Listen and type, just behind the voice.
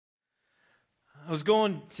I was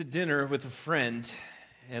going to dinner with a friend,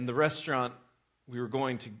 and the restaurant we were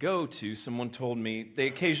going to go to, someone told me they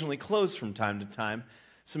occasionally close from time to time,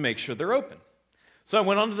 so make sure they're open. So I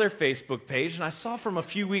went onto their Facebook page, and I saw from a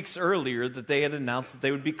few weeks earlier that they had announced that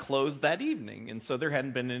they would be closed that evening, and so there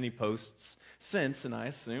hadn't been any posts since, and I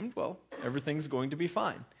assumed, well, everything's going to be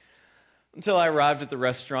fine. Until I arrived at the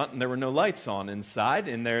restaurant, and there were no lights on inside,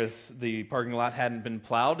 and the parking lot hadn't been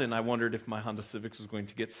plowed, and I wondered if my Honda Civic was going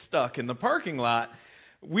to get stuck in the parking lot.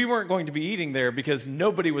 We weren't going to be eating there because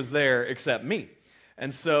nobody was there except me.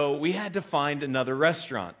 And so we had to find another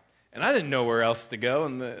restaurant. And I didn't know where else to go,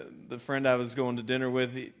 and the friend I was going to dinner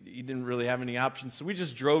with, he didn't really have any options, so we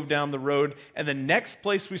just drove down the road, and the next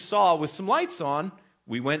place we saw with some lights on,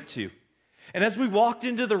 we went to. And as we walked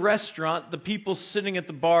into the restaurant, the people sitting at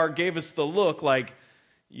the bar gave us the look like,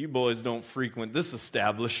 you boys don't frequent this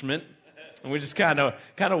establishment. And we just kind of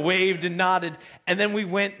waved and nodded. And then we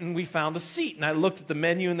went and we found a seat. And I looked at the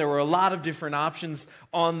menu, and there were a lot of different options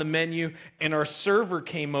on the menu. And our server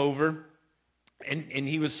came over, and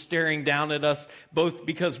he was staring down at us, both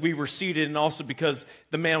because we were seated and also because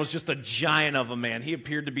the man was just a giant of a man. He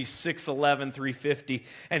appeared to be 6'11", 350.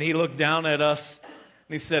 And he looked down at us.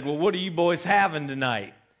 And he said, well, what are you boys having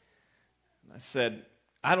tonight? And I said,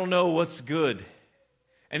 I don't know what's good.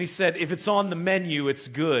 And he said, if it's on the menu, it's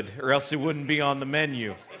good, or else it wouldn't be on the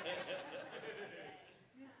menu.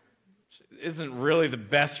 Isn't really the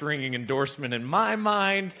best ringing endorsement in my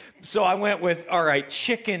mind. So I went with, all right,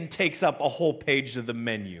 chicken takes up a whole page of the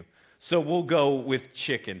menu. So we'll go with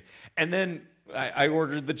chicken. And then I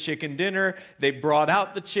ordered the chicken dinner. They brought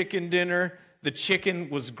out the chicken dinner. The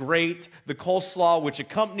chicken was great. The coleslaw, which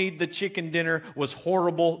accompanied the chicken dinner, was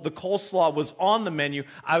horrible. The coleslaw was on the menu.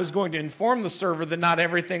 I was going to inform the server that not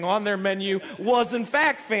everything on their menu was, in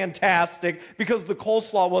fact, fantastic because the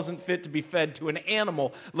coleslaw wasn't fit to be fed to an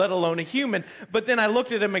animal, let alone a human. But then I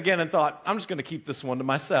looked at him again and thought, I'm just going to keep this one to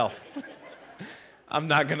myself. I'm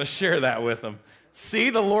not going to share that with him.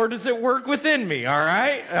 See, the Lord is at work within me, all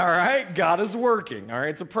right? All right? God is working, all right?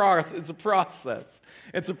 It's a process.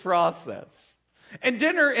 It's a process. And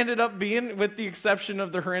dinner ended up being, with the exception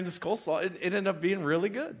of the horrendous coleslaw, it ended up being really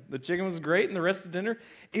good. The chicken was great, and the rest of dinner,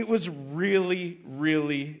 it was really,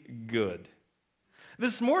 really good.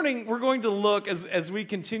 This morning, we're going to look, as we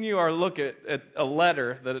continue our look at a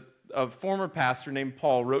letter that a former pastor named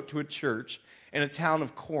Paul wrote to a church in a town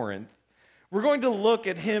of Corinth. We're going to look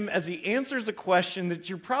at him as he answers a question that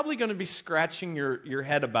you're probably going to be scratching your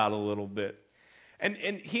head about a little bit. And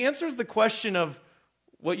he answers the question of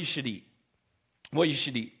what you should eat. What you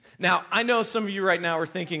should eat. Now, I know some of you right now are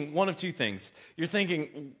thinking one of two things. You're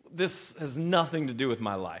thinking, this has nothing to do with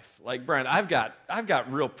my life. Like, Brian, I've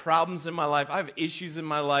got real problems in my life. I have issues in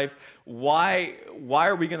my life. Why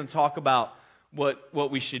are we going to talk about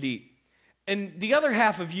what we should eat? And the other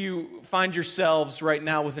half of you find yourselves right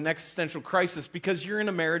now with an existential crisis because you're in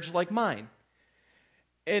a marriage like mine.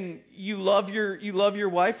 And you love your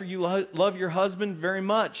wife or you love your husband very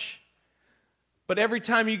much. But every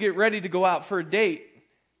time you get ready to go out for a date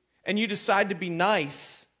and you decide to be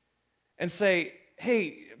nice and say,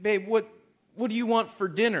 hey, babe, what do you want for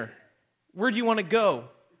dinner? Where do you want to go?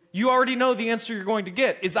 You already know the answer you're going to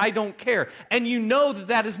get is I don't care. And you know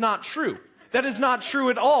that is not true. That is not true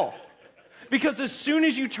at all. Because as soon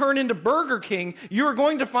as you turn into Burger King, you're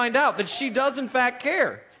going to find out that she does in fact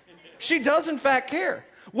care. She does in fact care.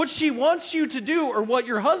 What she wants you to do, or what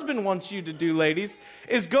your husband wants you to do, ladies,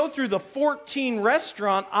 is go through the 14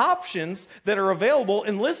 restaurant options that are available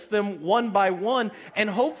and list them one by one and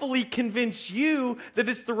hopefully convince you that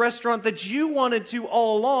it's the restaurant that you wanted to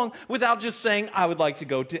all along without just saying, I would like to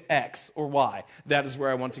go to X or Y. That is where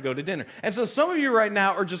I want to go to dinner. And so some of you right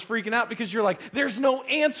now are just freaking out because you're like, there's no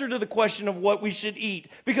answer to the question of what we should eat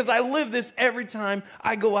because I live this every time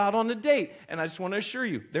I go out on a date. And I just want to assure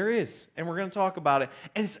you, there is. And we're going to talk about it.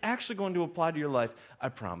 And it's actually going to apply to your life, I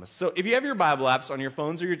promise. So if you have your Bible apps on your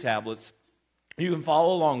phones or your tablets, you can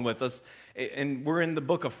follow along with us. And we're in the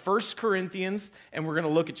book of 1 Corinthians, and we're going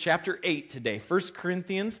to look at chapter 8 today. 1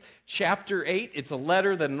 Corinthians chapter 8. It's a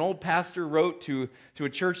letter that an old pastor wrote to a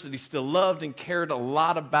church that he still loved and cared a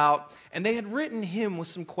lot about. And they had written him with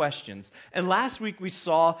some questions. And last week we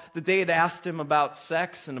saw that they had asked him about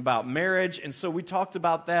sex and about marriage. And so we talked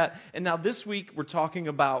about that. And now this week we're talking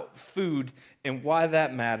about food and why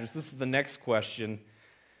that matters. This is the next question.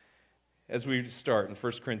 As we start in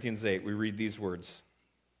 1 Corinthians 8, we read these words.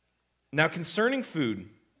 Now, concerning food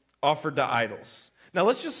offered to idols. Now,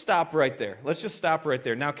 let's just stop right there.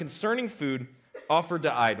 Now, concerning food offered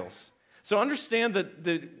to idols. So understand that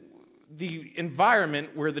the environment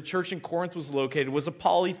where the church in Corinth was located was a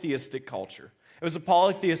polytheistic culture. It was a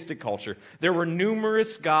polytheistic culture. There were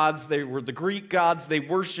numerous gods. They were the Greek gods. They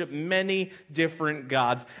worshiped many different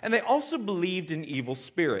gods. And they also believed in evil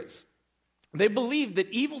spirits. They believed that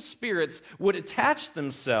evil spirits would attach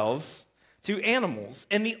themselves to animals.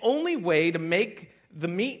 And the only way to make the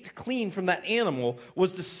meat clean from that animal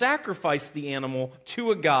was to sacrifice the animal to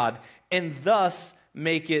a god and thus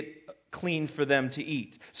make it clean for them to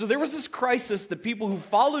eat. So there was this crisis that people who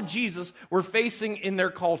followed Jesus were facing in their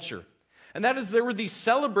culture. And that is, there were these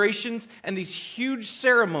celebrations and these huge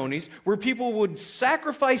ceremonies where people would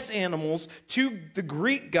sacrifice animals to the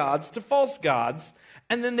Greek gods, to false gods,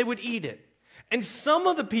 and then they would eat it. And some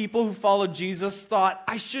of the people who followed Jesus thought,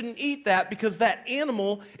 I shouldn't eat that because that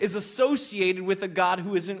animal is associated with a God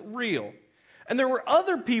who isn't real. And there were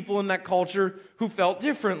other people in that culture who felt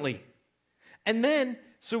differently. And then,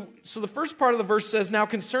 so the first part of the verse says, now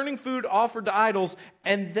concerning food offered to idols,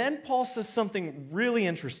 and then Paul says something really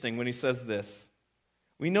interesting when he says this.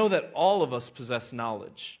 We know that all of us possess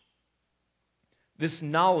knowledge. This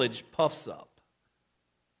knowledge puffs up,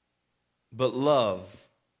 but love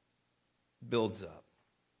builds up.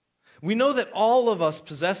 We know that all of us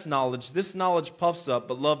possess knowledge. This knowledge puffs up,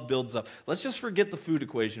 but love builds up. Let's just forget the food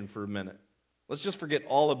equation for a minute. Let's just forget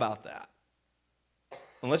all about that.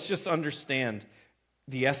 And let's just understand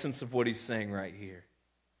the essence of what he's saying right here.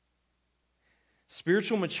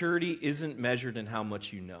 Spiritual maturity isn't measured in how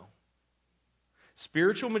much you know.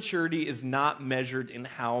 Spiritual maturity is not measured in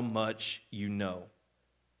how much you know,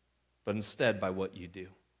 but instead by what you do.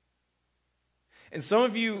 And some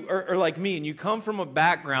of you are like me, and you come from a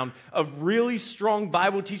background of really strong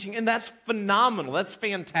Bible teaching, and that's phenomenal. That's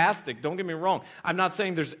fantastic. Don't get me wrong. I'm not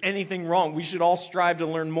saying there's anything wrong. We should all strive to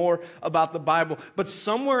learn more about the Bible. But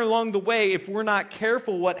somewhere along the way, if we're not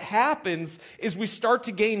careful, what happens is we start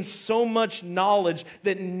to gain so much knowledge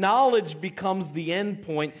that knowledge becomes the end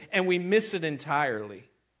point, and we miss it entirely.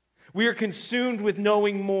 We are consumed with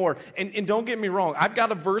knowing more. And don't get me wrong, I've got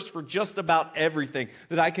a verse for just about everything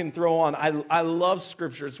that I can throw on. I love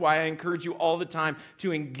Scripture. It's why I encourage you all the time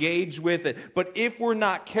to engage with it. But if we're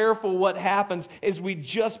not careful, what happens is we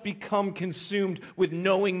just become consumed with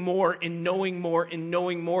knowing more and knowing more and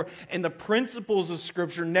knowing more. And the principles of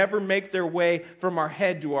Scripture never make their way from our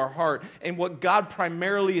head to our heart. And what God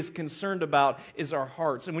primarily is concerned about is our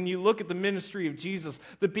hearts. And when you look at the ministry of Jesus,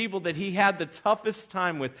 the people that he had the toughest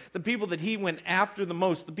time with, the people that he went after the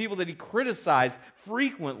most, the people that he criticized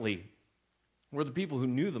frequently, were the people who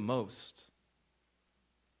knew the most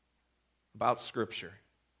about Scripture.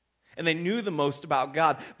 And they knew the most about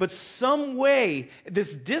God. But some way,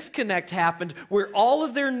 this disconnect happened where all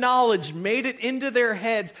of their knowledge made it into their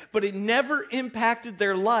heads, but it never impacted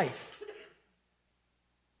their life.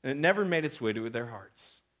 And it never made its way to their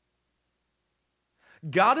hearts.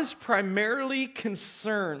 God is primarily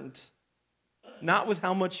concerned not with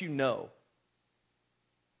how much you know,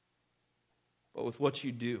 but with what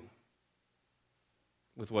you do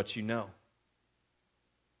with what you know.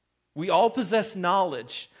 We all possess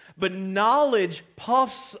knowledge, but knowledge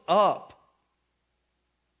puffs up,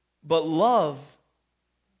 but love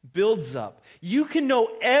builds up. You can know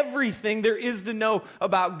everything there is to know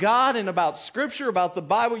about God and about Scripture, about the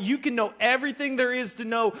Bible. You can know everything there is to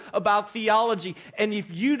know about theology. And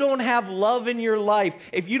if you don't have love in your life,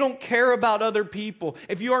 if you don't care about other people,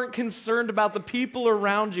 if you aren't concerned about the people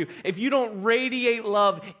around you, if you don't radiate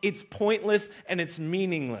love, it's pointless and it's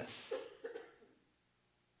meaningless.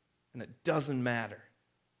 And it doesn't matter.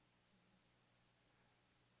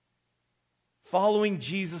 Following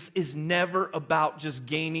Jesus is never about just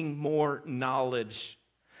gaining more knowledge.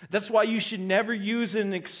 That's why you should never use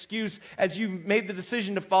an excuse as you've made the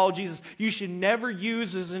decision to follow Jesus. You should never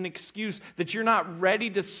use as an excuse that you're not ready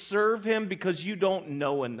to serve him because you don't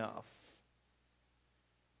know enough.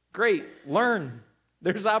 Great, learn.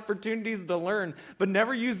 There's opportunities to learn, but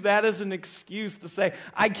never use that as an excuse to say,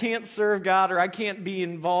 I can't serve God or I can't be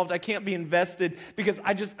involved, I can't be invested because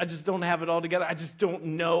I just don't have it all together. I just don't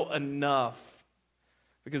know enough.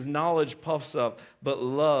 Because knowledge puffs up, but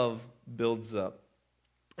love builds up.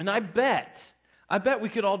 And I bet we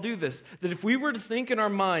could all do this, that if we were to think in our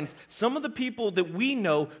minds, some of the people that we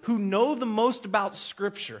know who know the most about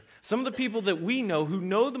Scripture, some of the people that we know who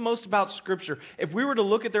know the most about Scripture, if we were to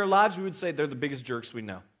look at their lives, we would say they're the biggest jerks we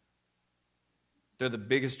know. They're the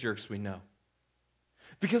biggest jerks we know.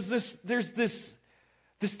 Because there's this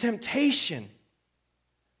temptation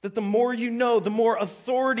that the more you know, the more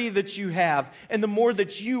authority that you have, and the more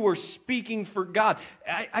that you are speaking for God.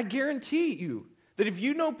 I guarantee you that if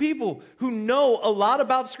you know people who know a lot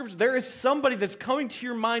about Scripture, there is somebody that's coming to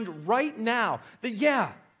your mind right now that,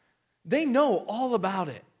 yeah, they know all about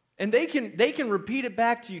it. And they can repeat it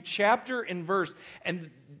back to you chapter and verse.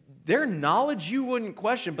 And their knowledge you wouldn't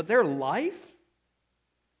question, but their life,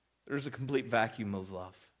 there's a complete vacuum of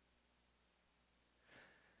love.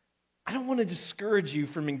 I don't want to discourage you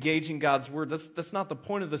from engaging God's word. That's not the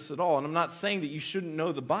point of this at all. And I'm not saying that you shouldn't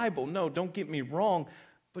know the Bible. No, don't get me wrong.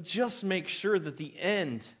 But just make sure that the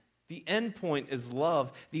end point is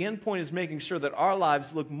love. The end point is making sure that our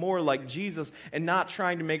lives look more like Jesus and not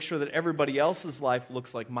trying to make sure that everybody else's life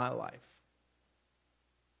looks like my life.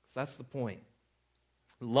 Because that's the point.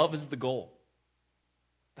 Love is the goal.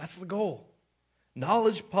 That's the goal.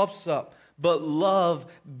 Knowledge puffs up, but love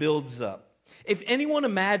builds up. If anyone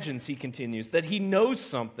imagines, he continues, that he knows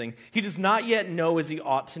something, he does not yet know as he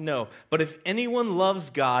ought to know. But if anyone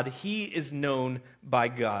loves God, he is known by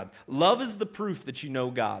God. Love is the proof that you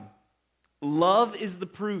know God. Love is the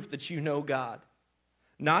proof that you know God.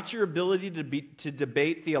 Not your ability to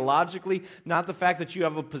debate theologically, not the fact that you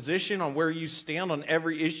have a position on where you stand on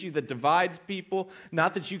every issue that divides people,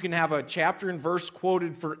 not that you can have a chapter and verse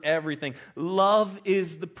quoted for everything. Love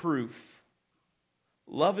is the proof.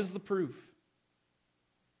 Love is the proof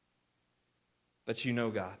that you know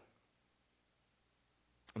God.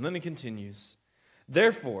 And then it continues,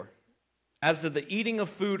 therefore, as to the eating of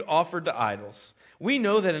food offered to idols, we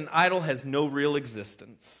know that an idol has no real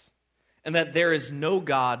existence, and that there is no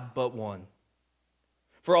God but one.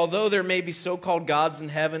 For although there may be so-called gods in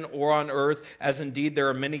heaven or on earth, as indeed there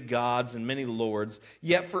are many gods and many lords,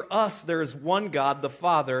 yet for us there is one God, the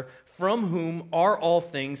Father, from whom are all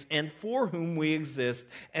things and for whom we exist,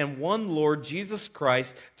 and one Lord, Jesus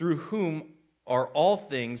Christ, through whom are all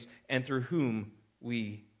things and through whom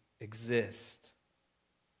we exist.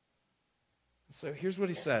 So here's what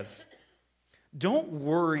he says. Don't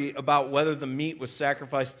worry about whether the meat was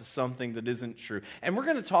sacrificed to something that isn't true. And we're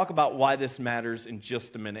going to talk about why this matters in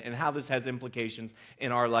just a minute and how this has implications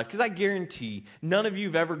in our life. Because I guarantee none of you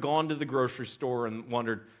have ever gone to the grocery store and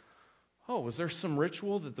wondered, oh, was there some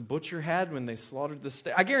ritual that the butcher had when they slaughtered the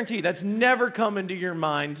steak? I guarantee that's never come into your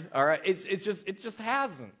mind. All right, it just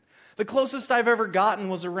hasn't. The closest I've ever gotten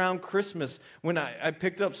was around Christmas when I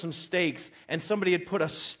picked up some steaks and somebody had put a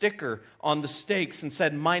sticker on the steaks and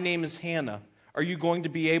said, "My name is Hannah. Are you going to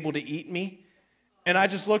be able to eat me?" And I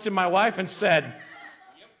just looked at my wife and said,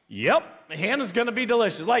 "Yep, Hannah's going to be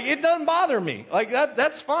delicious." Like, it doesn't bother me. Like,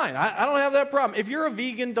 that's fine. I don't have that problem. If you're a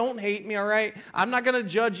vegan, don't hate me, all right? I'm not going to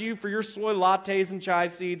judge you for your soy lattes and chai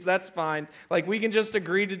seeds. That's fine. Like, we can just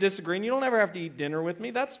agree to disagree, and you don't ever have to eat dinner with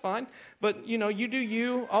me. That's fine. But, you do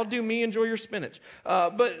you. I'll do me. Enjoy your spinach.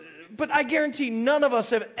 But I guarantee none of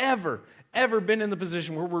us have ever been in the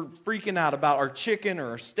position where we're freaking out about our chicken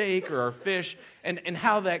or our steak or our fish and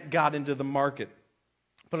how that got into the market.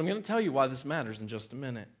 But I'm going to tell you why this matters in just a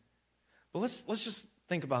minute. But let's just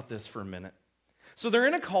think about this for a minute. So they're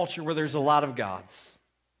in a culture where there's a lot of gods.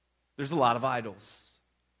 There's a lot of idols.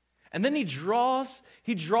 And then he draws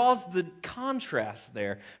the contrast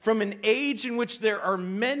there. From an age in which there are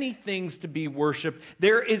many things to be worshiped,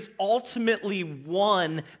 there is ultimately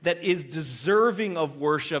one that is deserving of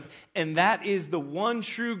worship, and that is the one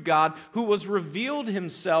true God who was revealed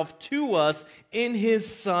himself to us in his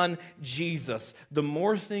Son, Jesus. The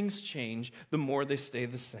more things change, the more they stay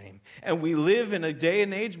the same. And we live in a day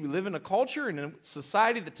and age, we live in a culture and a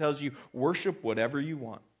society that tells you, worship whatever you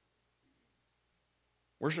want.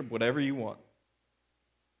 Worship whatever you want.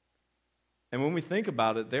 And when we think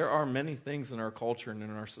about it, there are many things in our culture and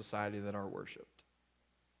in our society that are worshiped.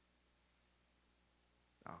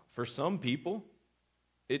 Now, for some people,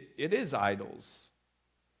 it is idols.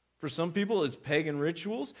 For some people, it's pagan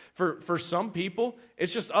rituals. For some people,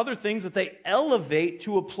 it's just other things that they elevate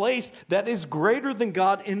to a place that is greater than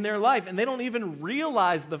God in their life. And they don't even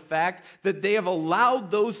realize the fact that they have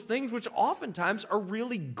allowed those things, which oftentimes are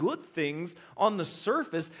really good things on the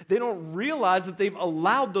surface. They don't realize that they've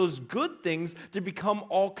allowed those good things to become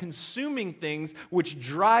all-consuming things, which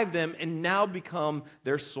drive them and now become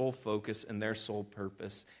their sole focus and their sole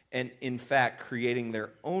purpose. And in fact, creating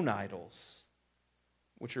their own idols,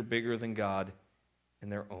 which are bigger than God in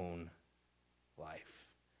their own life.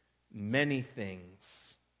 Many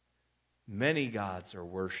things, many gods are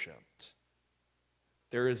worshipped.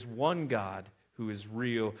 There is one God who is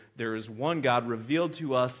real. There is one God revealed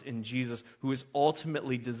to us in Jesus who is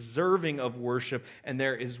ultimately deserving of worship. And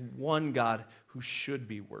there is one God who should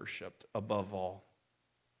be worshiped above all.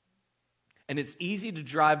 And it's easy to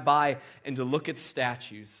drive by and to look at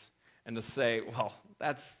statues and to say, well,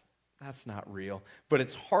 that's not real. But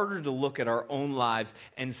it's harder to look at our own lives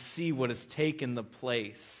and see what has taken the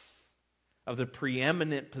place of the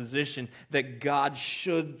preeminent position that God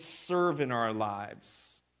should serve in our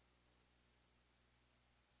lives.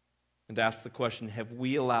 and to ask the question, have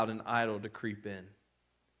we allowed an idol to creep in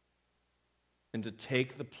and to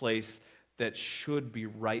take the place that should be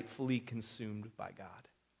rightfully consumed by God?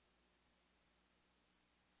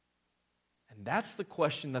 And that's the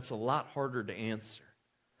question that's a lot harder to answer,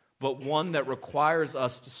 but one that requires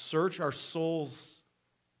us to search our souls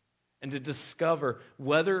and to discover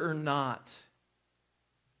whether or not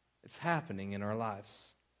it's happening in our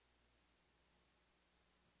lives.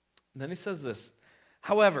 And then he says this,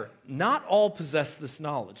 however, not all possess this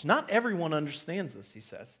knowledge. Not everyone understands this, he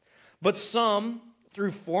says. But some, through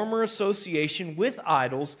former association with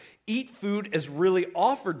idols, eat food as really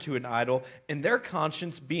offered to an idol, and their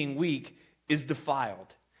conscience, being weak, is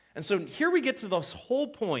defiled. And so here we get to this whole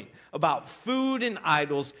point about food and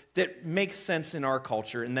idols that makes sense in our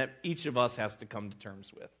culture and that each of us has to come to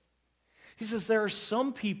terms with. He says there are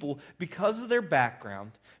some people, because of their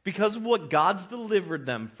background, because of what God's delivered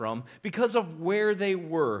them from, because of where they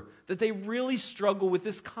were, that they really struggle with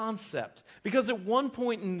this concept. Because at one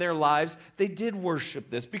point in their lives, they did worship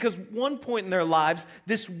this. Because at one point in their lives,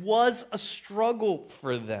 this was a struggle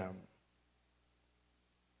for them.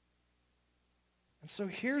 And so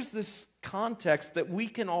here's this context that we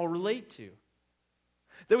can all relate to.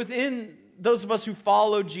 That within those of us who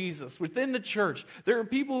follow Jesus, within the church, there are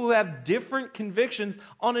people who have different convictions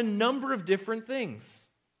on a number of different things.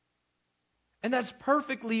 And that's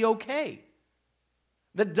perfectly okay.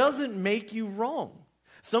 That doesn't make you wrong.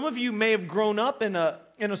 Some of you may have grown up in a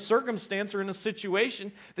circumstance or in a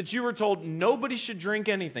situation that you were told nobody should drink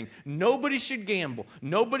anything, nobody should gamble,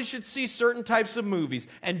 nobody should see certain types of movies,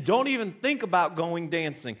 and don't even think about going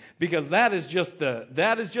dancing, because that is just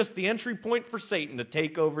the entry point for Satan to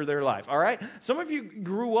take over their life. All right? Some of you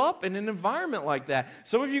grew up in an environment like that.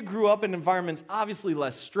 Some of you grew up in environments obviously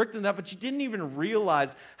less strict than that, but you didn't even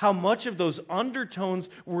realize how much of those undertones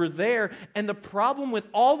were there. And the problem with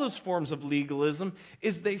all those forms of legalism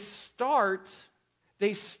is they start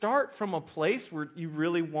from a place where you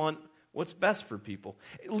really want what's best for people.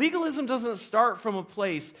 Legalism doesn't start from a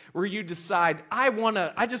place where you decide, I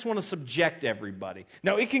just want to subject everybody.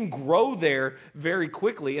 Now, it can grow there very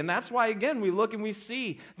quickly, and that's why, again, we look and we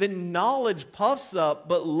see that knowledge puffs up,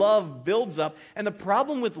 but love builds up. And the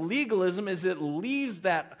problem with legalism is it leaves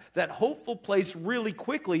that hopeful place really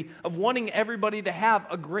quickly of wanting everybody to have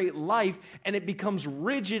a great life, and it becomes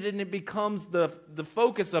rigid, and it becomes the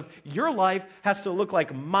focus of your life has to look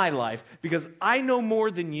like my life because I know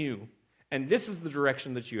more than you, and this is the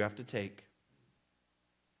direction that you have to take.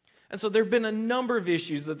 And so there have been a number of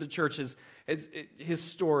issues that the church has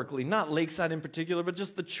historically, not Lakeside in particular, but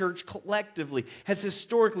just the church collectively has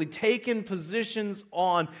historically taken positions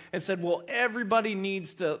on and said, well, everybody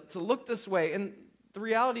needs to look this way. And the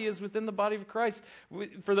reality is, within the body of Christ,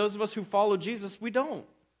 for those of us who follow Jesus, we don't.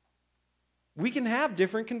 We can have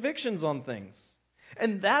different convictions on things.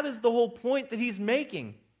 And that is the whole point that he's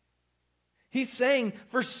making. He's saying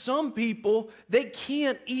for some people, they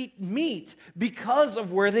can't eat meat because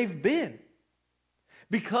of where they've been.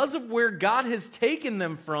 Because of where God has taken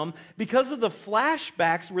them from, because of the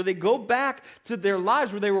flashbacks where they go back to their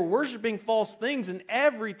lives where they were worshiping false things, and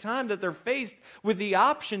every time that they're faced with the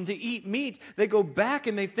option to eat meat, they go back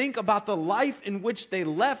and they think about the life in which they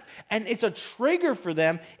left, and it's a trigger for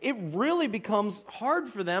them. It really becomes hard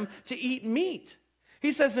for them to eat meat.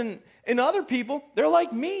 He says in other people, they're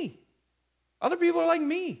like me. Other people are like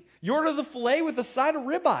me. You order the filet with a side of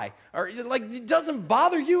ribeye. Or like, it doesn't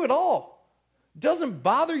bother you at all. It doesn't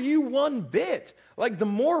bother you one bit. Like, the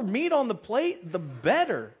more meat on the plate, the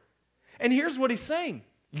better. And here's what he's saying.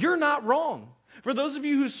 You're not wrong. For those of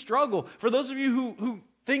you who struggle, for those of you who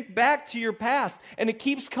think back to your past and it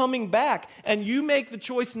keeps coming back and you make the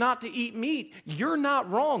choice not to eat meat, you're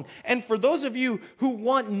not wrong. And for those of you who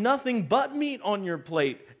want nothing but meat on your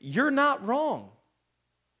plate, you're not wrong.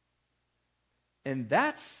 And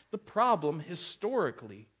that's the problem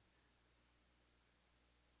historically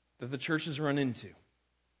that the church has run into.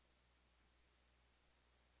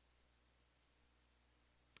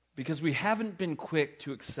 Because we haven't been quick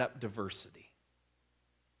to accept diversity.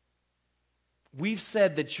 We've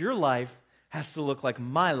said that your life has to look like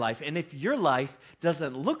my life, and if your life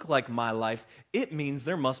doesn't look like my life, it means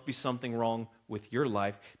there must be something wrong with your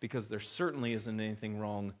life, because there certainly isn't anything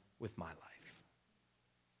wrong with my life.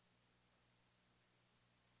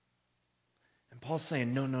 Paul's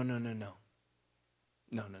saying, no.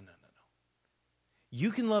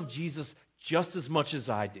 You can love Jesus just as much as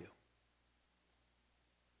I do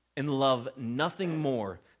and love nothing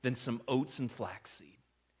more than some oats and flaxseed.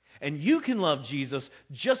 And you can love Jesus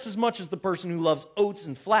just as much as the person who loves oats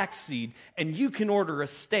and flaxseed. And you can order a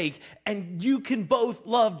steak. And you can both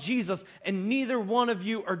love Jesus. And neither one of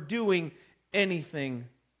you are doing anything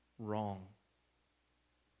wrong.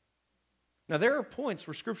 Now, there are points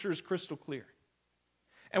where Scripture is crystal clear.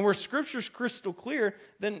 And where Scripture is crystal clear,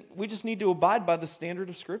 then we just need to abide by the standard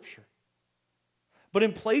of Scripture. But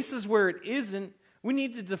in places where it isn't, we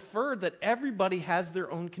need to defer that everybody has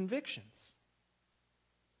their own convictions.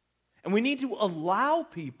 And we need to allow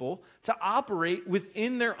people to operate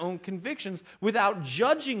within their own convictions without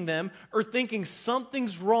judging them or thinking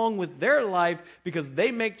something's wrong with their life because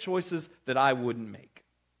they make choices that I wouldn't make.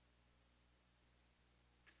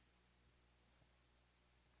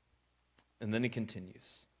 And then he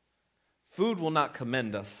continues. Food will not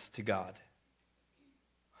commend us to God.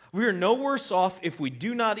 We are no worse off if we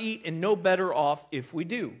do not eat and no better off if we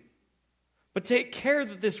do. But take care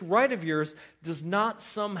that this right of yours does not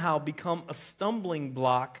somehow become a stumbling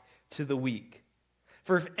block to the weak.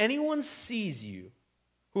 For if anyone sees you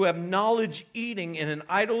who have knowledge eating in an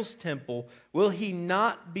idol's temple, will he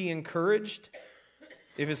not be encouraged,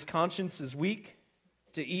 if his conscience is weak,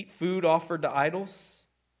 to eat food offered to idols?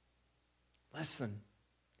 Listen,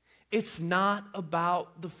 it's not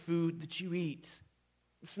about the food that you eat.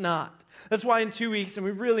 It's not. That's why in 2 weeks, and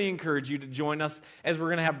we really encourage you to join us as we're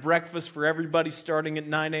going to have breakfast for everybody starting at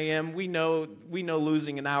 9 a.m. We know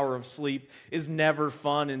losing an hour of sleep is never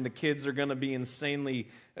fun, and the kids are going to be insanely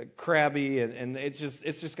crabby, and it's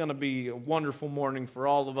just going to be a wonderful morning for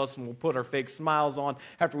all of us, and we'll put our fake smiles on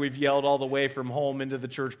after we've yelled all the way from home into the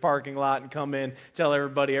church parking lot and come in, tell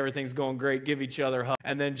everybody everything's going great, give each other a hug,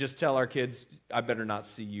 and then just tell our kids, I better not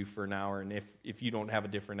see you for an hour, and if you don't have a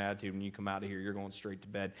different attitude when you come out of here, you're going straight to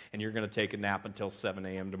bed, and you're going to take a nap until 7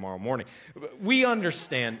 a.m. tomorrow morning. We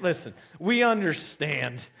understand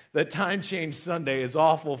that Time Change Sunday is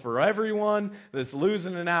awful for everyone. This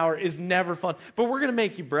losing an hour is never fun, but we're going to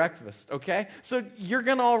make you breakfast, okay? So you're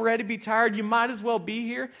going to already be tired. You might as well be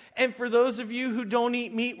here. And for those of you who don't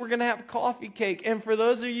eat meat, we're going to have coffee cake. And for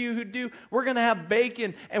those of you who do, we're going to have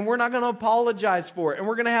bacon, and we're not going to apologize for it. And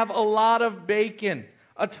we're going to have a lot of bacon,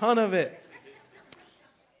 a ton of it.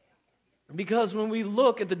 Because when we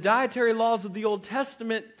look at the dietary laws of the Old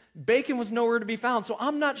Testament, bacon was nowhere to be found. So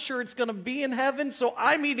I'm not sure it's going to be in heaven. So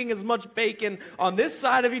I'm eating as much bacon on this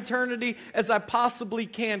side of eternity as I possibly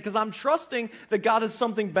can, because I'm trusting that God has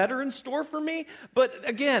something better in store for me. But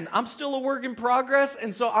again, I'm still a work in progress,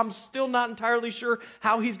 and so I'm still not entirely sure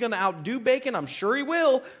how he's going to outdo bacon. I'm sure he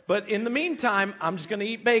will, but in the meantime, I'm just going to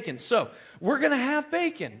eat bacon. So we're going to have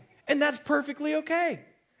bacon, and that's perfectly okay.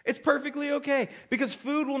 It's perfectly okay, because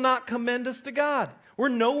food will not commend us to God. We're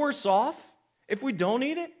no worse off if we don't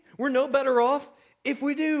eat it. We're no better off if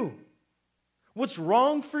we do. What's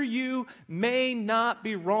wrong for you may not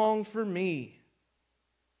be wrong for me.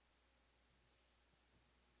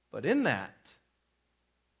 But in that,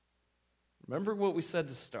 remember what we said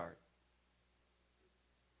to start.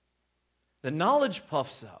 The knowledge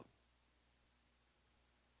puffs up,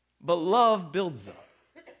 but love builds up.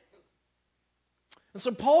 And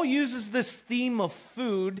so Paul uses this theme of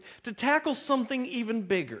food to tackle something even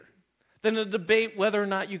bigger than a debate whether or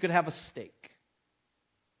not you could have a steak.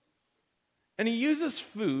 And he uses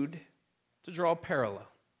food to draw a parallel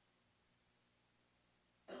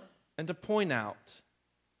and to point out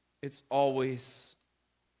it's always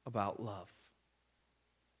about love.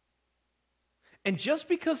 And just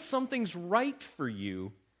because something's right for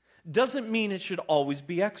you doesn't mean it should always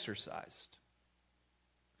be exercised.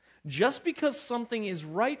 Just because something is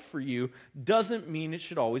right for you doesn't mean it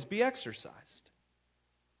should always be exercised.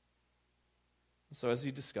 So as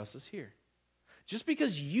he discusses here, just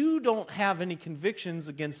because you don't have any convictions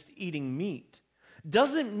against eating meat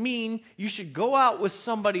doesn't mean you should go out with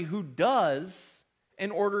somebody who does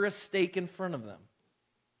and order a steak in front of them.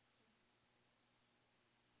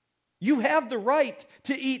 You have the right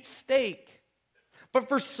to eat steak. But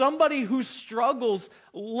for somebody who struggles,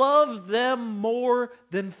 love them more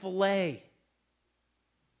than filet.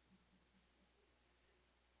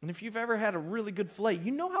 And if you've ever had a really good filet,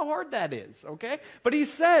 you know how hard that is, okay? But he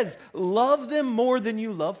says, love them more than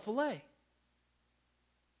you love filet.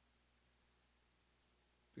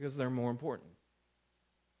 Because they're more important.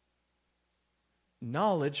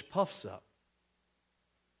 Knowledge puffs up,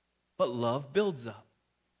 but love builds up.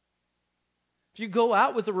 If you go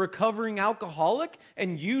out with a recovering alcoholic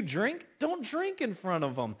and you drink, don't drink in front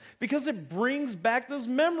of them, because it brings back those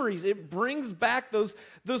memories. It brings back those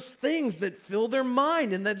things that fill their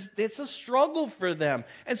mind, and it's a struggle for them.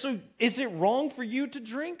 And so is it wrong for you to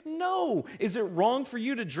drink? No. Is it wrong for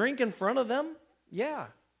you to drink in front of them? Yeah.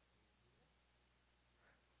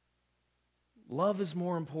 Love is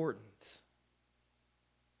more important.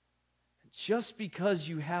 Just because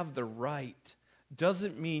you have the right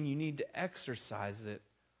doesn't mean you need to exercise it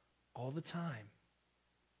all the time.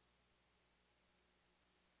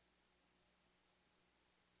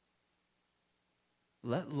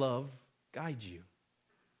 Let love guide you.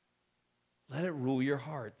 Let it rule your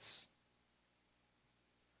hearts.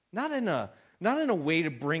 Not in a way to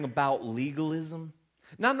bring about legalism.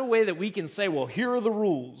 Not in a way that we can say, well, here are the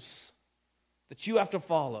rules that you have to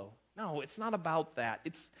follow. No, it's not about that.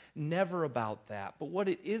 It's never about that. But what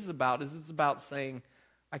it is about is it's about saying,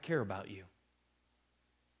 I care about you.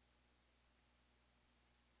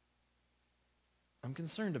 I'm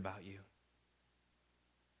concerned about you.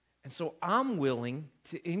 And so I'm willing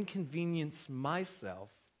to inconvenience myself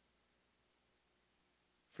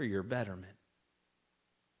for your betterment.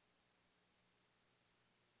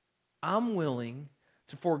 I'm willing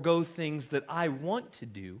to forego things that I want to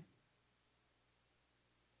do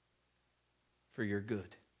for your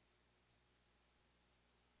good.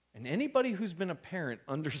 And anybody who's been a parent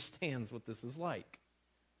understands what this is like.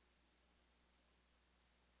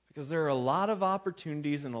 Because there are a lot of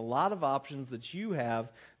opportunities and a lot of options that you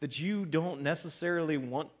have that you don't necessarily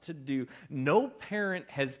want to do. No parent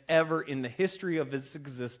has ever in the history of its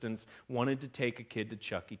existence wanted to take a kid to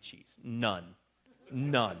Chuck E. Cheese. None.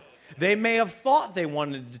 None. They may have thought they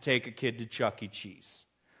wanted to take a kid to Chuck E. Cheese.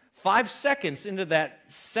 5 seconds into that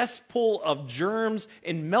cesspool of germs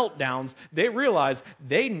and meltdowns, they realized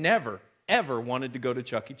they never, ever wanted to go to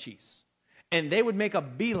Chuck E. Cheese. And they would make a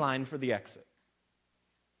beeline for the exit.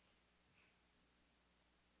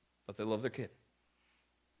 But they love their kid.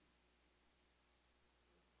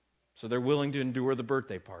 So they're willing to endure the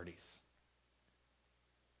birthday parties.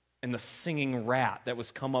 And the singing rat that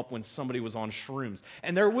was come up when somebody was on shrooms.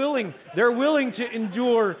 And they're willing to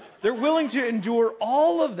endure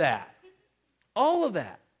all of that. All of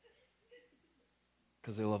that.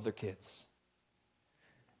 Because they love their kids.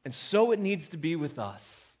 And so it needs to be with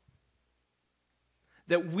us.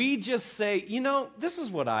 That we just say, this is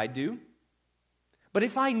what I do. But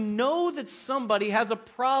if I know that somebody has a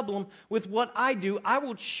problem with what I do, I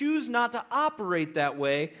will choose not to operate that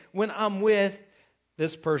way when I'm with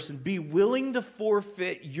this person. Be willing to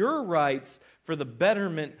forfeit your rights for the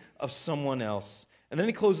betterment of someone else. And then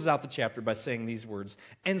he closes out the chapter by saying these words.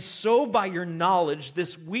 And so by your knowledge,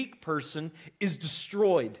 this weak person is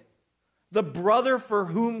destroyed, the brother for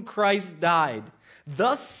whom Christ died.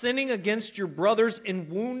 Thus sinning against your brothers and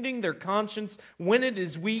wounding their conscience when it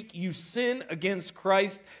is weak, you sin against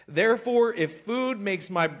Christ. Therefore, if food makes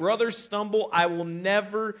my brother stumble, I will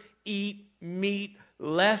never eat meat,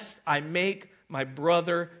 lest I make my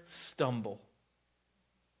brother stumble.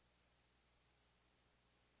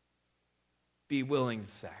 Be willing to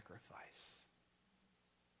sacrifice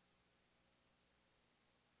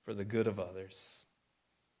for the good of others.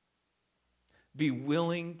 Be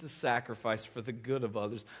willing to sacrifice for the good of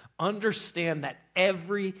others. Understand that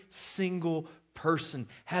every single person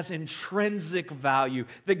has intrinsic value,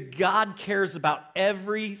 that God cares about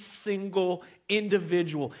every single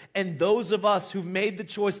individual. And those of us who've made the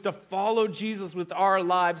choice to follow Jesus with our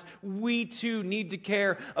lives, we too need to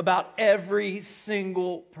care about every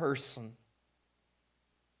single person.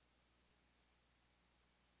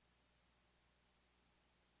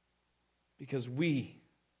 Because we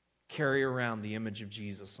carry around the image of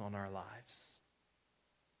Jesus on our lives.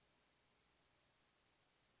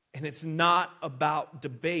 And it's not about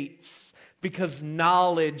debates, because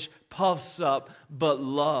knowledge puffs up, but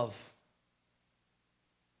love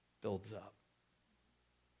builds up.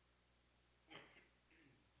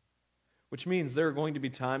 Which means there are going to be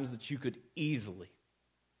times that you could easily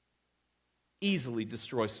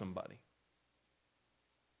destroy somebody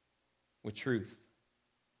with truth.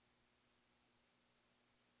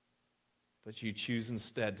 But you choose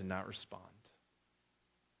instead to not respond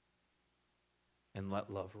and let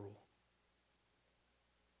love rule.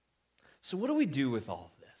 So what do we do with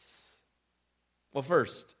all of this? Well,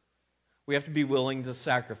 first, we have to be willing to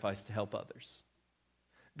sacrifice to help others.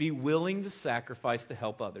 Be willing to sacrifice to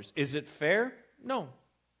help others. Is it fair? No.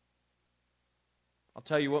 I'll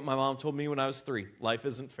tell you what my mom told me when I was 3. Life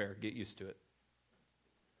isn't fair. Get used to it.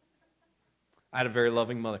 I had a very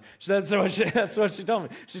loving mother. That's what she told me.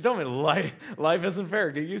 She told me life isn't fair.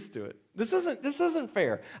 Get used to it. This isn't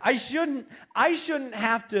fair. I shouldn't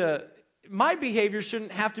have to. My behavior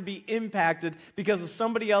shouldn't have to be impacted because of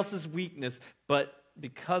somebody else's weakness, but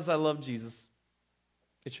because I love Jesus,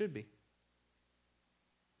 it should be.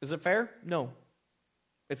 Is it fair? No.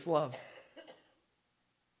 It's love.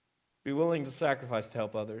 Be willing to sacrifice to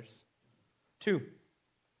help others. 2,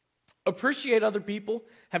 Appreciate other people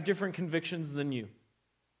have different convictions than you.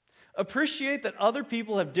 Appreciate that other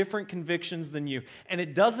people have different convictions than you. And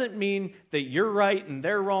it doesn't mean that you're right and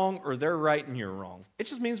they're wrong, or they're right and you're wrong. It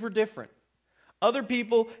just means we're different. Other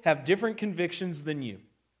people have different convictions than you.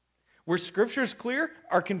 Where Scripture is clear,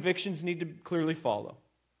 our convictions need to clearly follow.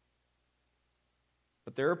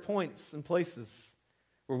 But there are points and places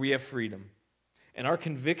where we have freedom. And our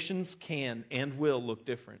convictions can and will look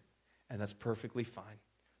different. And that's perfectly fine.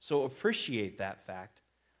 So appreciate that fact.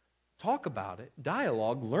 Talk about it.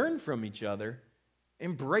 Dialogue. Learn from each other.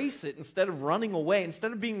 Embrace it instead of running away.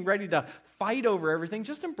 Instead of being ready to fight over everything,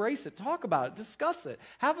 just embrace it. Talk about it. Discuss it.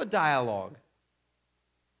 Have a dialogue.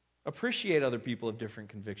 Appreciate other people of different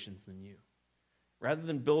convictions than you, rather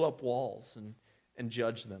than build up walls and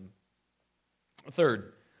judge them.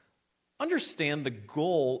 Third, understand the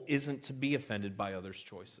goal isn't to be offended by others'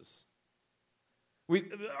 choices.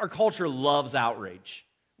 Our culture loves outrage.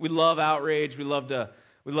 We love outrage. We love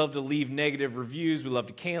to leave negative reviews. We love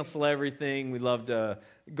to cancel everything. We love to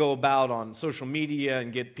go about on social media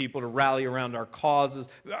and get people to rally around our causes.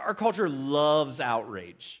 Our culture loves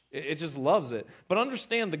outrage. It just loves it. But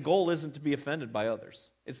understand the goal isn't to be offended by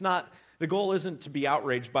others. The goal isn't to be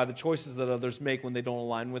outraged by the choices that others make when they don't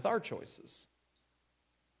align with our choices.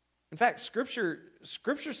 In fact, Scripture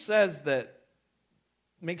says that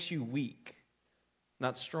makes you weak,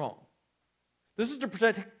 not strong. This is to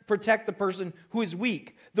protect the person who is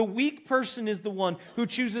weak. The weak person is the one who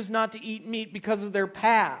chooses not to eat meat because of their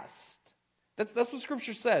past. That's what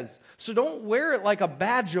Scripture says. So don't wear it like a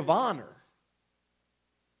badge of honor.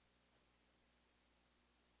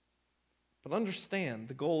 But understand,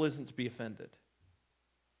 the goal isn't to be offended.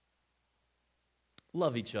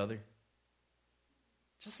 Love each other.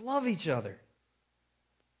 Just love each other.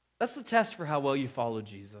 That's the test for how well you follow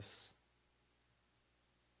Jesus.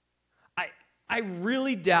 I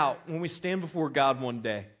really doubt when we stand before God one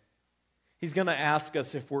day, He's going to ask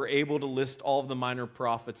us if we're able to list all of the minor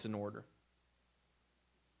prophets in order.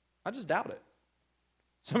 I just doubt it.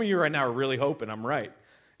 Some of you right now are really hoping I'm right.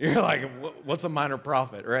 You're like, what's a minor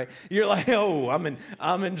prophet, right? You're like, oh,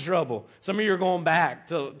 I'm in trouble. Some of you are going back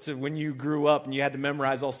to when you grew up and you had to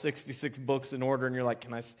memorize all 66 books in order, and you're like,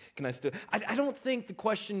 can I still? I don't think the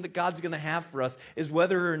question that God's going to have for us is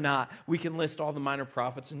whether or not we can list all the minor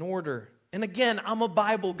prophets in order. And again, I'm a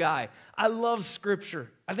Bible guy. I love Scripture.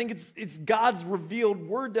 I think it's God's revealed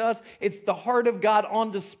word to us. It's the heart of God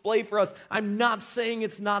on display for us. I'm not saying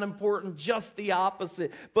it's not important, just the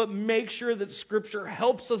opposite. But make sure that Scripture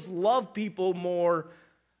helps us love people more,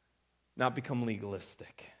 not become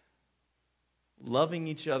legalistic. Loving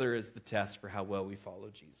each other is the test for how well we follow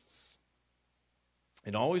Jesus.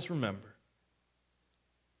 And always remember,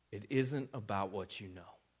 it isn't about what you know.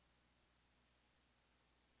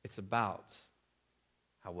 It's about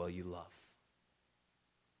how well you love.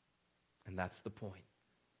 And that's the point.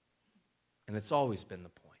 And it's always been the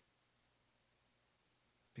point.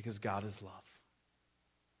 Because God is love.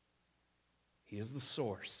 He is the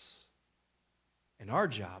source. And our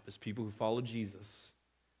job as people who follow Jesus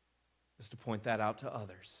is to point that out to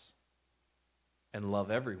others and love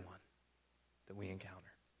everyone that we encounter.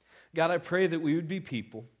 God, I pray that we would be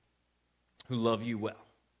people who love you well.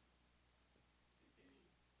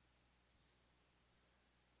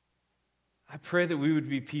 I pray that we would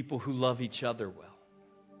be people who love each other well,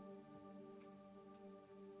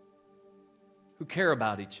 who care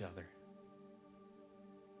about each other,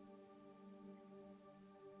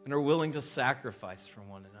 and are willing to sacrifice for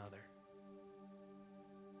one another.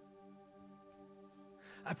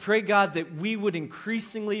 I pray, God, that we would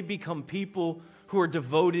increasingly become people who are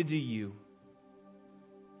devoted to you.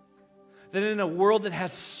 That in a world that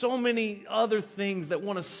has so many other things that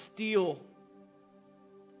want to steal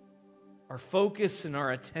our focus and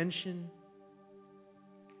our attention,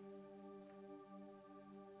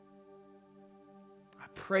 I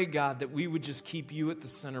pray, God, that we would just keep you at the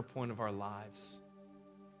center point of our lives.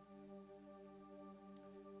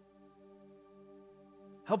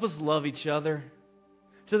 Help us love each other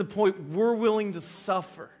to the point we're willing to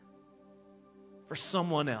suffer for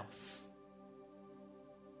someone else.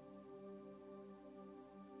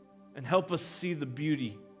 And help us see the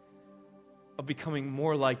beauty of becoming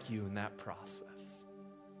more like you in that process.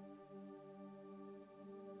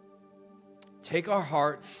 Take our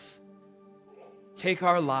hearts, take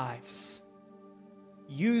our lives,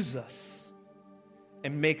 use us,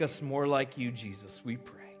 and make us more like you, Jesus, we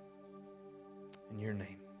pray. In your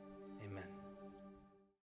name.